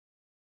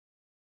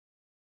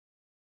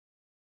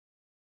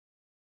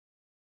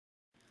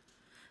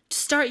To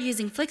start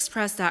using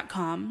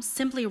Flixpress.com,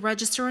 simply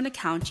register an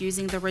account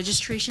using the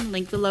registration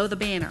link below the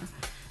banner.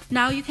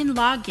 Now you can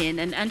log in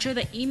and enter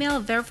the email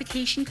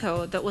verification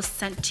code that was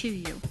sent to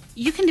you.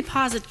 You can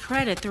deposit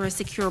credit through a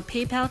secure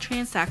PayPal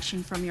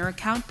transaction from your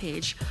account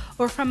page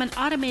or from an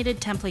automated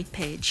template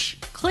page.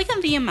 Click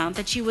on the amount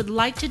that you would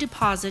like to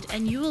deposit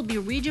and you will be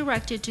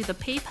redirected to the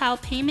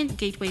PayPal payment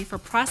gateway for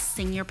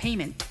processing your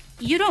payment.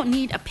 You don't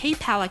need a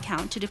PayPal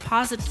account to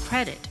deposit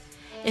credit.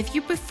 If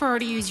you prefer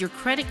to use your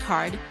credit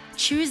card,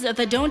 choose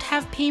the Don't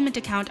Have Payment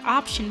Account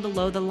option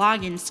below the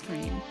login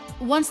screen.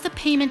 Once the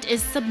payment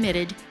is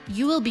submitted,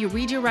 you will be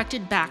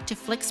redirected back to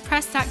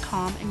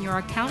Flixpress.com and your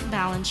account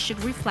balance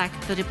should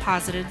reflect the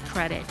deposited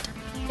credit.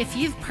 If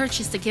you've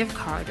purchased a gift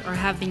card or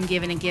have been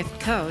given a gift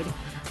code,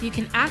 you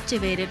can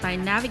activate it by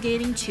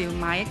navigating to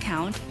My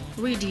Account,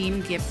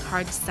 Redeem Gift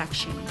Card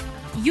section.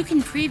 You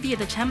can preview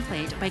the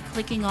template by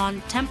clicking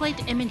on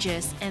Template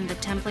Images in the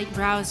template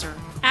browser.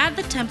 Add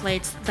the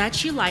templates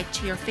that you like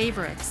to your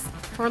favorites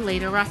for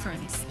later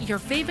reference. Your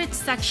Favorites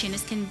section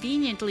is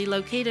conveniently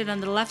located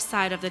on the left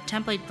side of the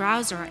template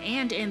browser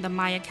and in the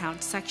My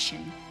Account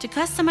section. To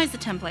customize the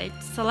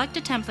template, select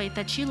a template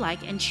that you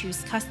like and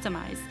choose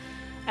Customize.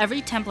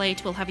 Every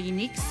template will have a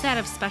unique set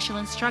of special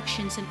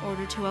instructions in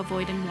order to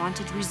avoid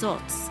unwanted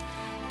results.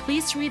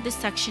 Please read the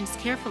sections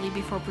carefully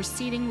before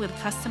proceeding with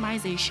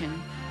customization.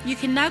 You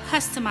can now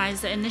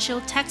customize the initial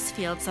text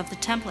fields of the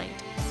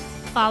template.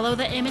 Follow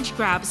the image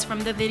grabs from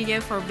the video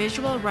for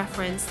visual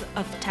reference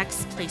of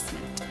text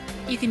placement.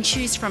 You can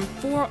choose from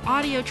 4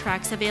 audio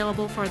tracks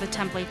available for the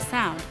template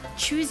sound.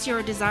 Choose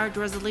your desired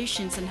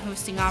resolutions and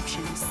hosting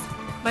options.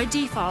 By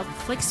default,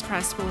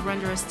 Flixpress will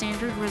render a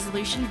standard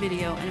resolution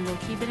video and will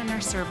keep it on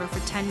our server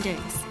for 10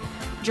 days,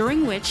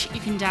 during which you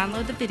can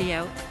download the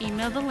video,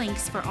 email the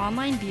links for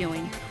online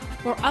viewing,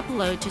 or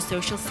upload to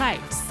social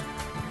sites.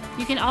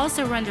 You can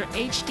also render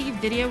HD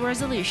video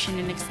resolution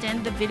and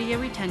extend the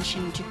video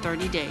retention to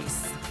 30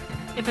 days.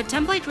 If a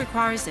template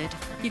requires it,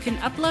 you can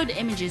upload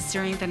images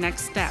during the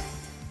next step.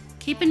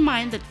 Keep in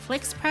mind that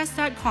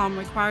Flixpress.com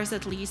requires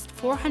at least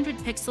 400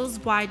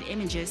 pixels wide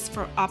images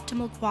for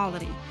optimal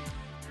quality.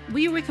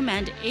 We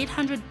recommend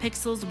 800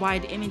 pixels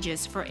wide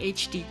images for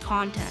HD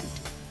content.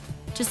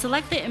 To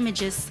select the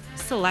images,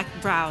 select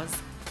Browse.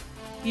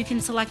 You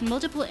can select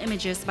multiple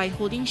images by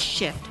holding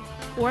Shift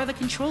or the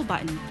Control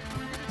button.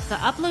 The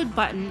Upload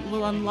button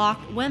will unlock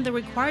when the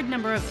required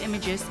number of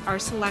images are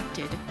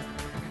selected.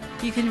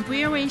 You can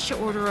rearrange the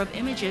order of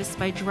images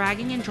by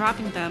dragging and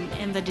dropping them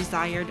in the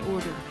desired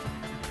order.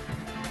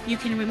 You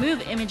can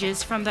remove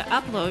images from the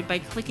upload by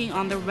clicking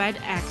on the red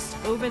X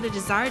over the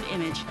desired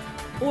image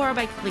or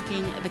by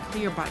clicking the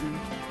Clear button.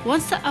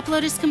 Once the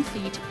upload is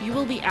complete, you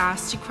will be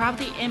asked to crop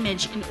the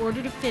image in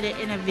order to fit it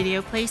in a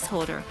video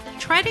placeholder.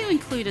 Try to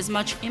include as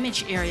much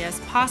image area as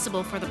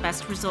possible for the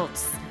best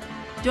results.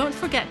 Don't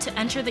forget to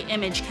enter the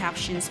image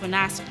captions when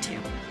asked to.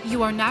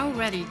 You are now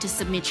ready to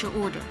submit your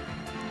order.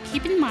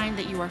 Keep in mind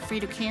that you are free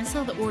to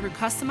cancel the order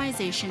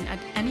customization at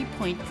any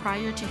point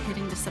prior to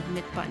hitting the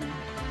Submit button.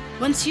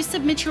 Once you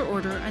submit your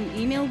order, an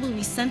email will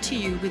be sent to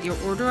you with your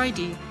order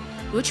ID,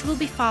 which will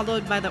be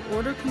followed by the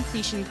order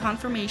completion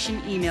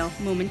confirmation email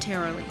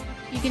momentarily.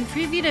 You can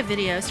preview the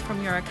videos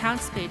from your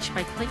accounts page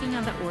by clicking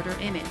on the order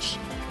image.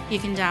 You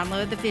can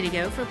download the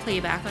video for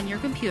playback on your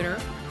computer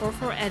or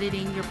for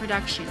editing your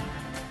production.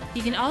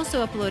 You can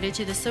also upload it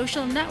to the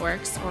social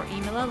networks or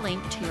email a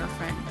link to your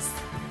friends.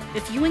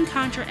 If you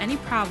encounter any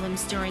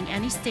problems during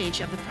any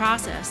stage of the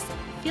process,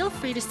 feel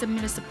free to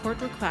submit a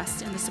support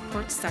request in the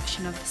support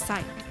section of the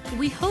site.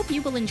 We hope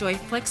you will enjoy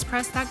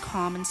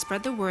Flixpress.com and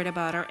spread the word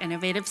about our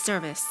innovative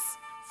service.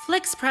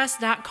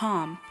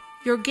 Flixpress.com,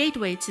 your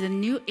gateway to the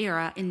new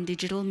era in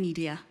digital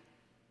media.